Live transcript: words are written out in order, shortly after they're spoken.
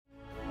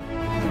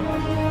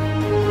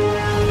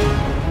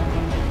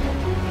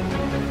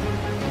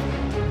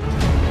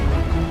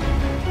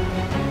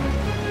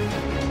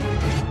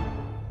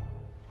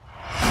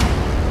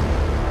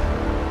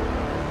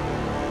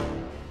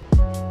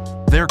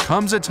There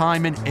comes a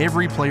time in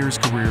every player's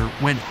career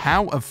when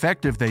how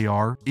effective they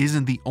are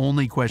isn't the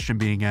only question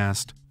being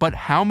asked, but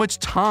how much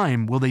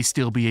time will they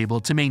still be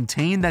able to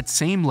maintain that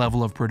same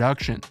level of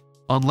production?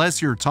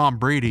 Unless you're Tom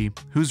Brady,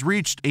 who's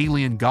reached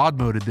alien god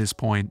mode at this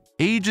point,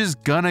 age is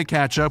gonna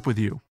catch up with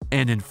you.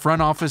 And in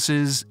front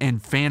offices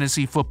and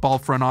fantasy football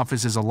front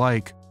offices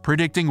alike,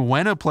 predicting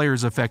when a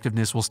player's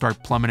effectiveness will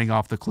start plummeting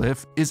off the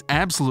cliff is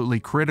absolutely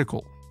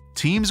critical.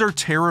 Teams are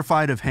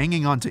terrified of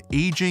hanging on to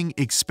aging,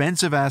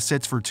 expensive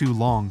assets for too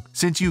long,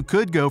 since you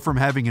could go from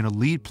having an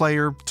elite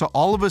player to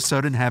all of a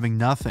sudden having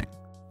nothing.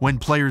 When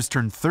players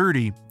turn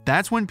 30,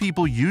 that's when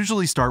people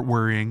usually start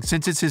worrying,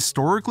 since it's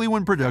historically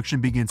when production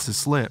begins to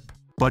slip.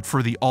 But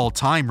for the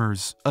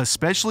all-timers,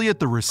 especially at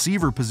the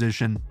receiver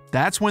position,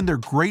 that's when their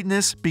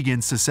greatness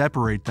begins to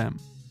separate them.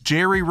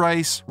 Jerry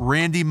Rice,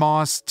 Randy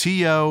Moss,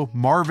 T.O.,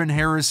 Marvin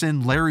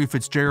Harrison, Larry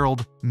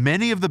Fitzgerald,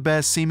 many of the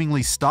best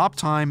seemingly stop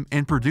time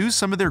and produce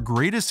some of their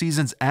greatest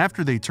seasons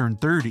after they turn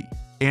 30.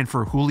 And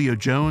for Julio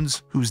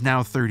Jones, who's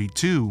now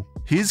 32,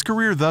 his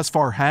career thus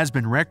far has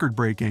been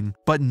record-breaking,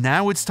 but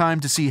now it's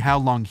time to see how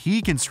long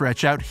he can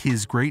stretch out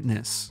his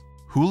greatness.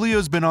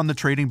 Julio's been on the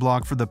trading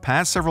block for the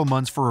past several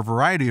months for a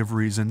variety of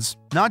reasons,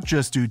 not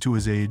just due to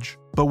his age.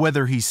 But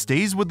whether he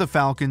stays with the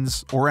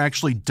Falcons or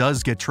actually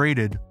does get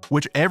traded,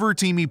 whichever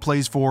team he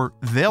plays for,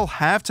 they'll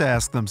have to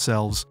ask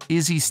themselves,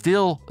 is he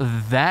still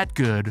that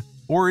good,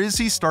 or is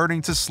he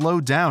starting to slow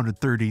down at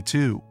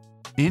 32?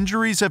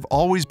 Injuries have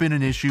always been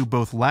an issue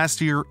both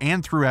last year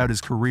and throughout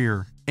his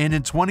career, and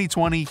in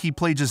 2020 he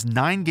played just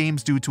 9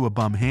 games due to a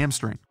bum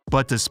hamstring.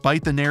 But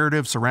despite the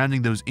narrative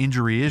surrounding those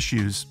injury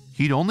issues,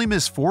 he'd only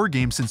missed 4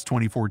 games since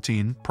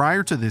 2014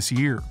 prior to this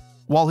year.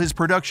 While his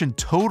production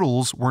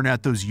totals weren't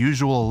at those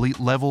usual elite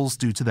levels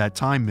due to that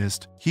time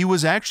missed, he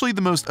was actually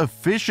the most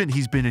efficient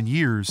he's been in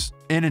years,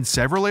 and in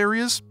several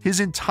areas, his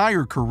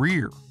entire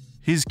career.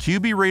 His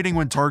QB rating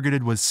when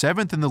targeted was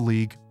 7th in the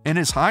league, and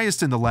his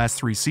highest in the last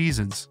 3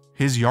 seasons.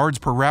 His yards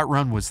per route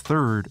run was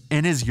 3rd,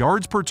 and his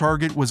yards per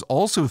target was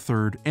also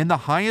 3rd and the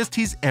highest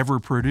he's ever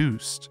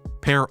produced.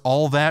 Pair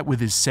all that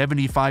with his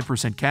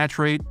 75% catch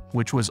rate,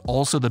 which was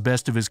also the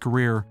best of his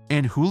career,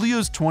 and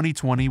Julio's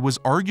 2020 was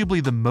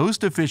arguably the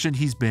most efficient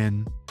he's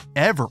been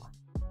ever.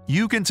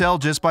 You can tell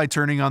just by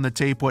turning on the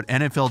tape what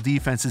NFL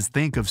defenses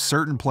think of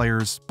certain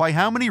players by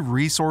how many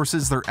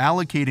resources they're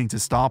allocating to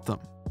stop them.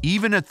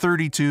 Even at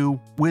 32,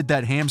 with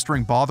that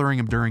hamstring bothering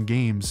him during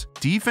games,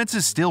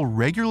 defenses still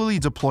regularly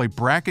deploy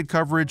bracket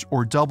coverage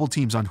or double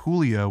teams on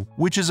Julio,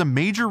 which is a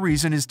major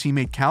reason his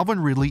teammate Calvin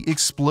Ridley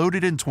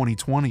exploded in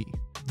 2020.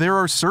 There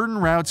are certain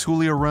routes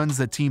Julio runs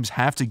that teams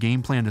have to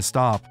game plan to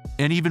stop,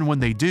 and even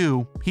when they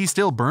do, he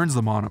still burns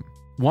them on them.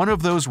 One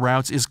of those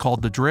routes is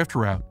called the drift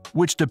route,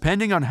 which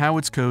depending on how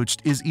it's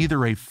coached is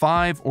either a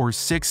 5 or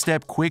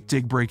 6-step quick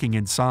dig breaking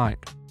inside.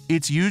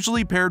 It's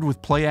usually paired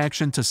with play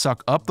action to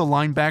suck up the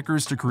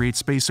linebackers to create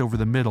space over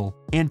the middle,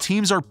 and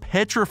teams are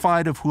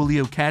petrified of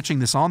Julio catching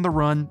this on the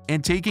run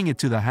and taking it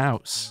to the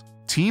house.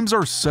 Teams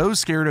are so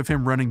scared of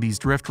him running these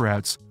drift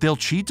routes, they'll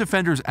cheat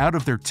defenders out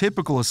of their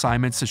typical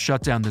assignments to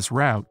shut down this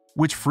route,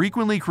 which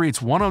frequently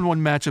creates one-on-one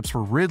matchups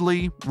for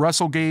Ridley,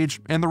 Russell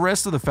Gage, and the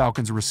rest of the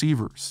Falcons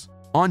receivers.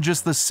 On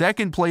just the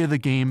second play of the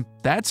game,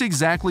 that's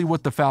exactly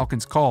what the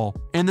Falcons call,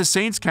 and the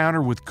Saints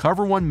counter with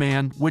cover 1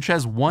 man, which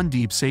has 1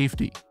 deep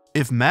safety.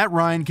 If Matt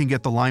Ryan can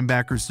get the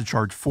linebackers to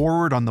charge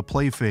forward on the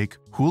play fake,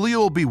 Julio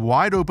will be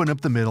wide open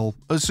up the middle,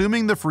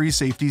 assuming the free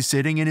safety's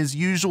sitting in his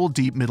usual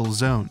deep middle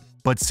zone.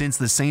 But since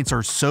the Saints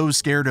are so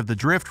scared of the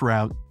drift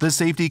route, the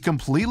safety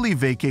completely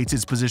vacates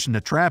his position to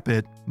trap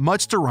it,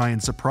 much to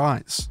Ryan's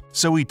surprise.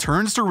 So he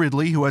turns to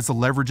Ridley, who has the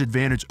leverage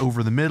advantage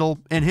over the middle,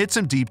 and hits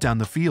him deep down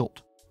the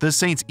field. The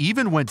Saints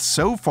even went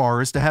so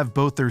far as to have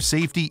both their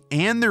safety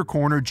and their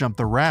corner jump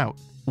the route.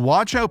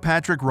 Watch how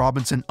Patrick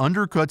Robinson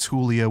undercuts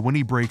Julio when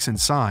he breaks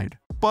inside,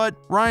 but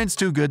Ryan's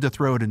too good to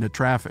throw it into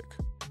traffic.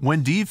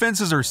 When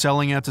defenses are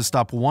selling out to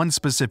stop one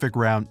specific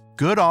route,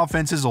 good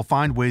offenses will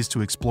find ways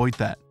to exploit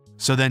that.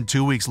 So then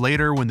 2 weeks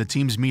later, when the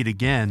teams meet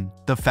again,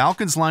 the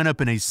Falcons line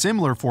up in a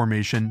similar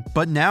formation,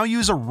 but now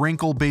use a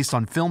wrinkle based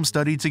on film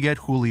study to get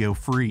Julio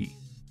free.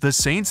 The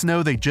Saints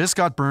know they just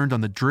got burned on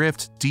the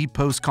drift, deep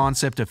post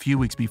concept a few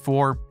weeks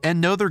before,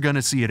 and know they're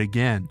gonna see it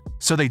again.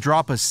 So they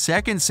drop a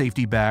second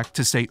safety back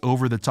to stay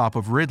over the top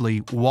of Ridley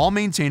while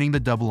maintaining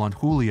the double on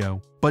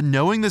Julio. But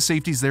knowing the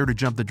safety's there to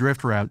jump the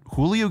drift route,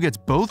 Julio gets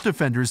both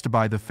defenders to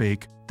buy the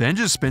fake, then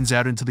just spins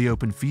out into the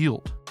open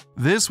field.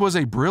 This was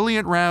a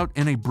brilliant route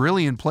and a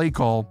brilliant play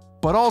call,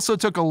 but also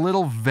took a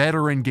little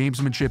veteran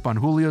gamesmanship on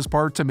Julio's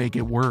part to make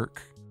it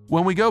work.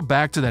 When we go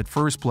back to that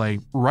first play,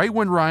 right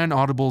when Ryan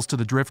audibles to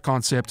the drift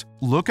concept,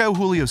 look how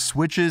Julio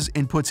switches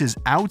and puts his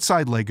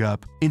outside leg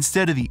up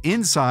instead of the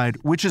inside,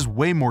 which is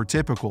way more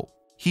typical.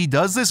 He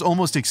does this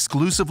almost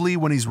exclusively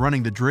when he's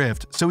running the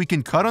drift, so he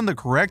can cut on the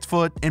correct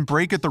foot and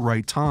break at the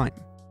right time.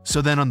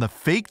 So then on the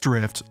fake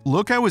drift,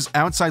 look how his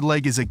outside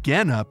leg is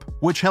again up,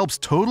 which helps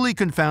totally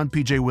confound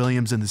PJ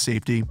Williams and the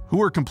safety,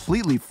 who are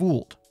completely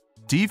fooled.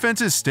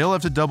 Defenses still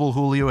have to double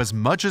Julio as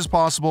much as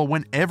possible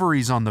whenever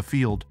he's on the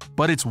field,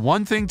 but it's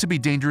one thing to be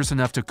dangerous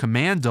enough to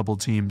command double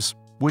teams,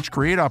 which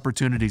create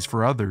opportunities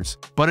for others,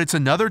 but it's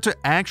another to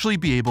actually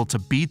be able to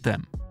beat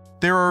them.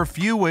 There are a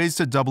few ways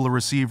to double a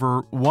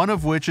receiver, one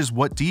of which is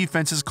what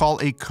defenses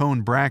call a cone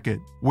bracket,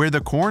 where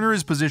the corner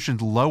is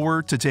positioned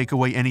lower to take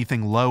away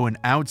anything low and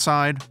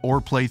outside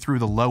or play through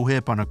the low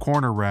hip on a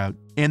corner route,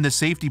 and the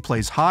safety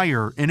plays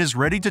higher and is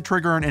ready to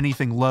trigger on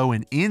anything low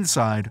and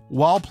inside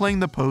while playing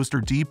the post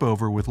or deep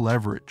over with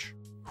leverage.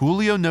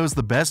 Julio knows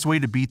the best way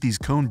to beat these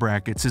cone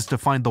brackets is to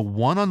find the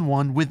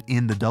one-on-one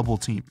within the double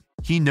team.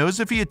 He knows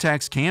if he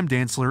attacks Cam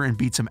Dantzler and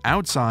beats him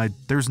outside,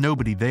 there's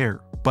nobody there.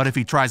 But if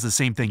he tries the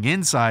same thing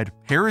inside,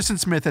 Harrison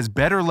Smith has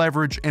better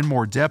leverage and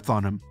more depth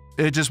on him.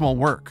 It just won't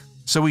work.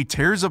 So he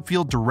tears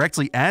upfield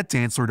directly at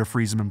Dantzler to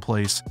freeze him in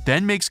place,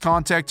 then makes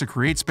contact to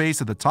create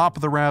space at the top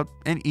of the route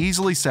and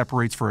easily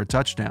separates for a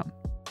touchdown.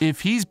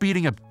 If he's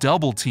beating up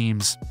double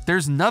teams,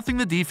 there's nothing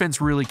the defense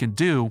really can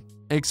do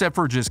except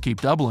for just keep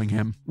doubling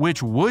him,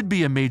 which would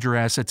be a major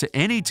asset to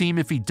any team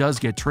if he does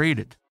get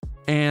traded.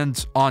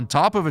 And on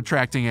top of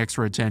attracting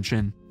extra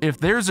attention, if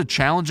there's a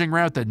challenging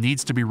route that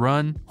needs to be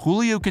run,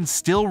 Julio can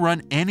still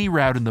run any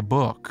route in the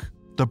book.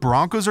 The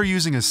Broncos are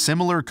using a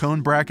similar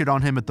cone bracket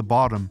on him at the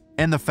bottom,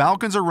 and the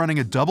Falcons are running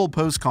a double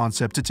post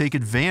concept to take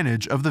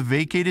advantage of the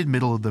vacated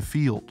middle of the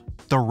field.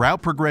 The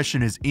route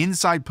progression is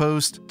inside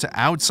post to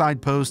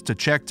outside post to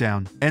check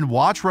down, and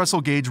watch Russell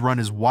Gage run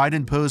his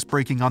widened post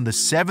breaking on the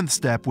 7th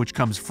step, which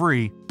comes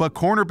free, but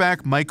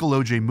cornerback Michael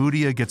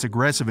Ojemudia gets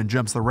aggressive and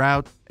jumps the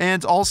route,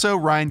 and also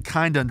Ryan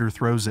kinda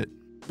underthrows it.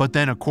 But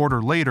then a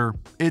quarter later,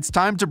 it's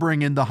time to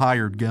bring in the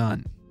hired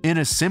gun. In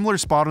a similar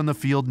spot on the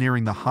field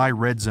nearing the high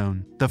red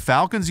zone, the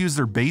Falcons use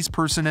their base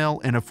personnel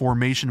in a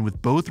formation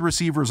with both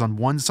receivers on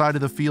one side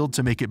of the field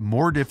to make it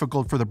more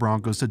difficult for the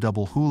Broncos to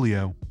double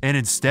Julio. And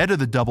instead of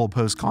the double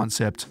post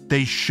concept,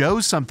 they show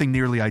something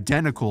nearly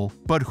identical,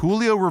 but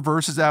Julio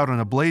reverses out on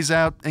a blaze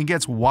out and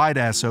gets wide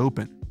ass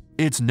open.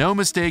 It's no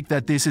mistake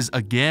that this is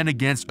again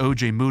against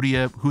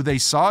Ojemudia, who they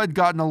saw had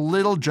gotten a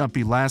little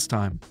jumpy last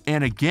time.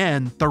 And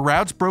again, the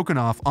route's broken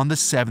off on the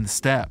 7th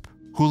step.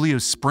 Julio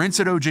sprints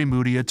at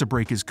Ojemudia to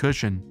break his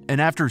cushion, and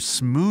after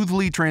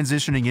smoothly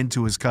transitioning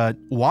into his cut,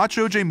 watch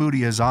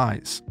Ojemudia's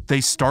eyes. They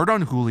start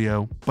on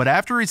Julio, but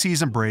after he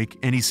sees him break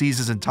and he sees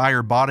his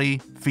entire body,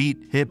 feet,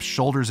 hips,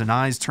 shoulders, and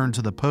eyes turn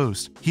to the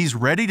post, he's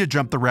ready to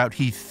jump the route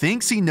he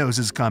thinks he knows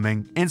is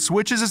coming and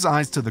switches his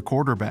eyes to the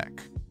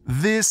quarterback.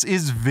 This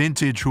is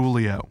vintage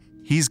Julio.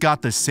 He's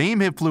got the same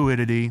hip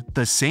fluidity,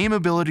 the same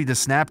ability to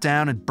snap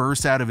down and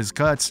burst out of his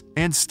cuts,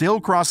 and still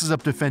crosses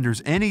up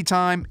defenders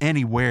anytime,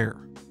 anywhere.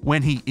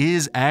 When he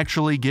is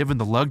actually given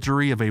the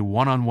luxury of a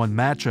one-on-one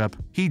matchup,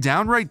 he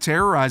downright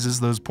terrorizes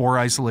those poor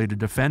isolated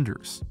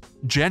defenders.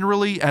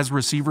 Generally, as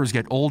receivers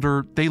get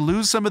older, they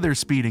lose some of their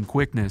speed and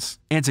quickness,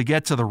 and to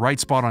get to the right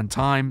spot on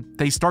time,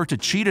 they start to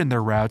cheat in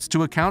their routes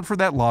to account for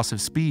that loss of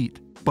speed.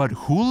 But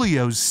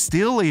Julio's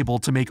still able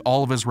to make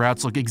all of his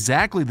routes look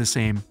exactly the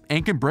same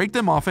and can break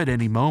them off at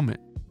any moment.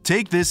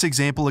 Take this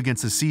example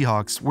against the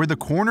Seahawks, where the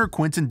corner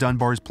Quinton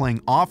Dunbar is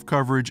playing off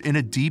coverage in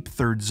a deep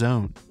third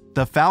zone.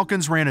 The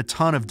Falcons ran a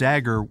ton of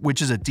dagger,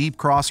 which is a deep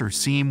cross or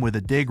seam with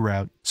a dig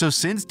route, so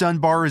since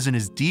Dunbar is in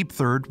his deep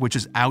third, which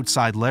is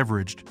outside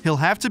leveraged, he'll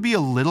have to be a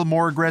little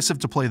more aggressive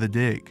to play the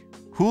dig.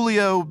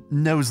 Julio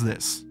knows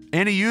this,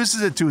 and he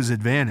uses it to his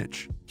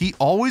advantage. He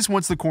always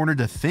wants the corner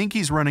to think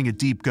he's running a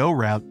deep go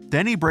route,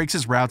 then he breaks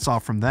his routes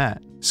off from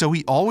that. So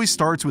he always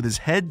starts with his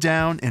head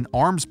down and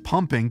arms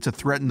pumping to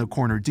threaten the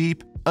corner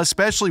deep,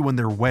 especially when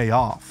they're way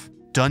off.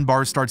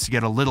 Dunbar starts to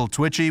get a little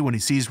twitchy when he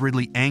sees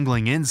Ridley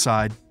angling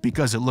inside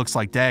because it looks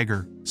like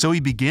dagger, so he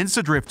begins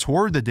to drift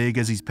toward the dig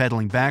as he's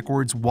pedaling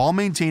backwards while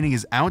maintaining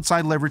his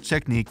outside leverage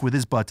technique with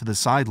his butt to the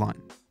sideline.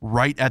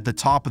 Right at the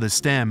top of the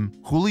stem,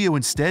 Julio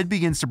instead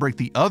begins to break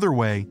the other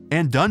way,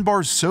 and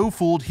Dunbar's so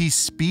fooled he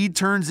speed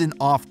turns in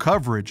off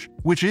coverage,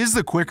 which is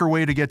the quicker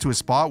way to get to a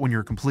spot when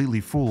you're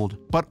completely fooled,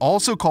 but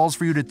also calls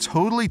for you to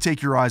totally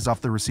take your eyes off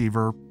the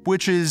receiver,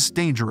 which is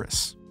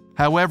dangerous.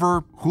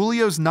 However,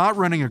 Julio's not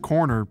running a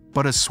corner,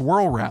 but a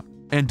swirl route,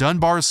 and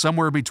Dunbar's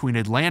somewhere between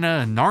Atlanta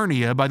and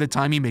Narnia by the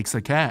time he makes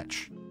the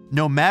catch.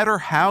 No matter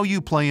how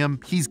you play him,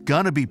 he's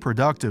gonna be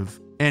productive,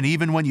 and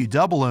even when you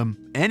double him,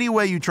 any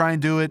way you try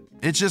and do it,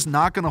 it's just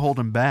not gonna hold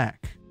him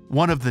back.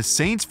 One of the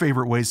Saints'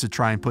 favorite ways to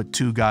try and put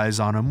two guys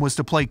on him was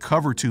to play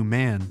cover 2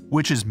 man,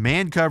 which is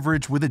man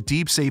coverage with a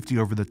deep safety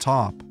over the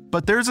top.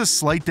 But there's a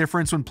slight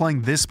difference when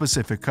playing this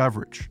specific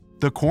coverage.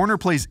 The corner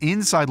plays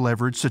inside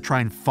leverage to try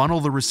and funnel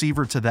the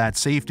receiver to that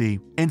safety,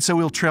 and so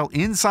he'll trail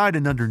inside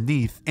and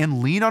underneath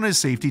and lean on his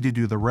safety to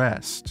do the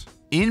rest.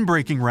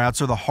 In-breaking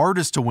routes are the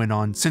hardest to win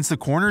on since the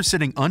corner is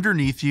sitting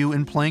underneath you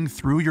and playing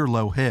through your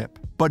low hip.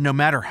 But no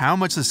matter how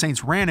much the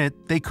Saints ran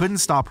it, they couldn't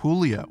stop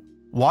Julio.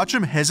 Watch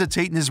him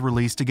hesitate in his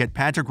release to get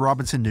Patrick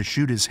Robinson to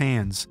shoot his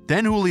hands,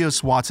 then Julio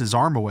swats his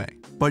arm away.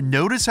 But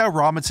notice how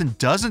Robinson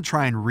doesn't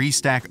try and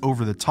restack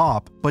over the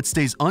top, but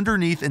stays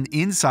underneath and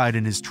inside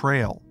in his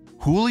trail.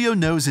 Julio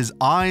knows his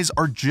eyes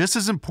are just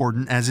as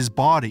important as his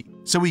body.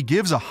 So he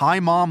gives a high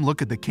mom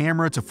look at the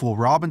camera to fool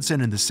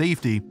Robinson and the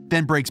safety,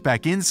 then breaks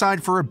back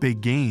inside for a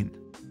big gain.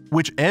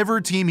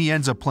 Whichever team he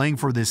ends up playing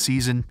for this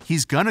season,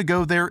 he's gonna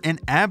go there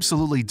and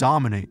absolutely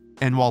dominate.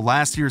 And while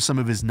last year some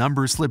of his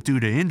numbers slipped due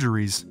to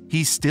injuries,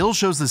 he still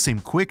shows the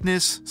same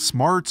quickness,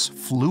 smarts,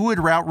 fluid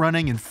route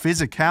running, and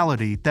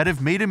physicality that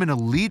have made him an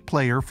elite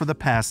player for the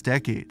past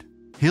decade.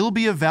 He'll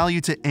be of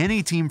value to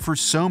any team for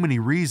so many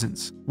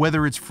reasons,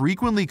 whether it's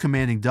frequently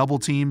commanding double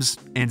teams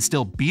and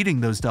still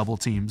beating those double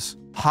teams,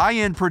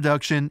 high-end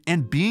production,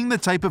 and being the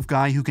type of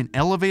guy who can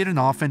elevate an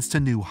offense to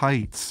new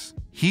heights.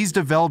 He's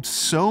developed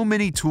so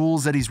many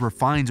tools that he's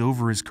refined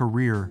over his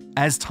career.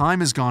 As time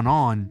has gone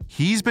on,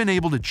 he's been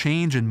able to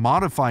change and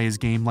modify his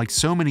game like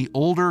so many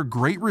older,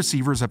 great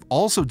receivers have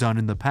also done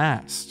in the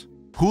past.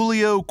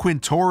 Julio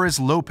Quintorris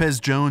Lopez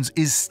Jones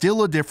is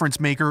still a difference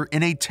maker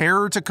and a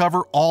terror to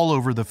cover all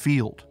over the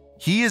field.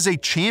 He is a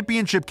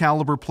championship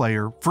caliber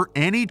player for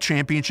any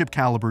championship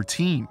caliber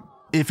team.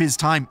 If his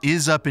time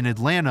is up in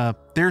Atlanta,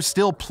 there's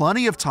still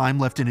plenty of time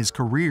left in his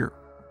career.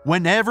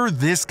 Whenever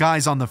this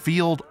guy's on the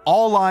field,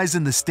 all eyes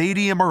in the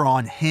stadium are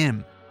on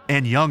him.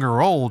 And young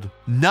or old,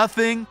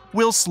 nothing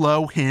will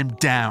slow him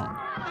down.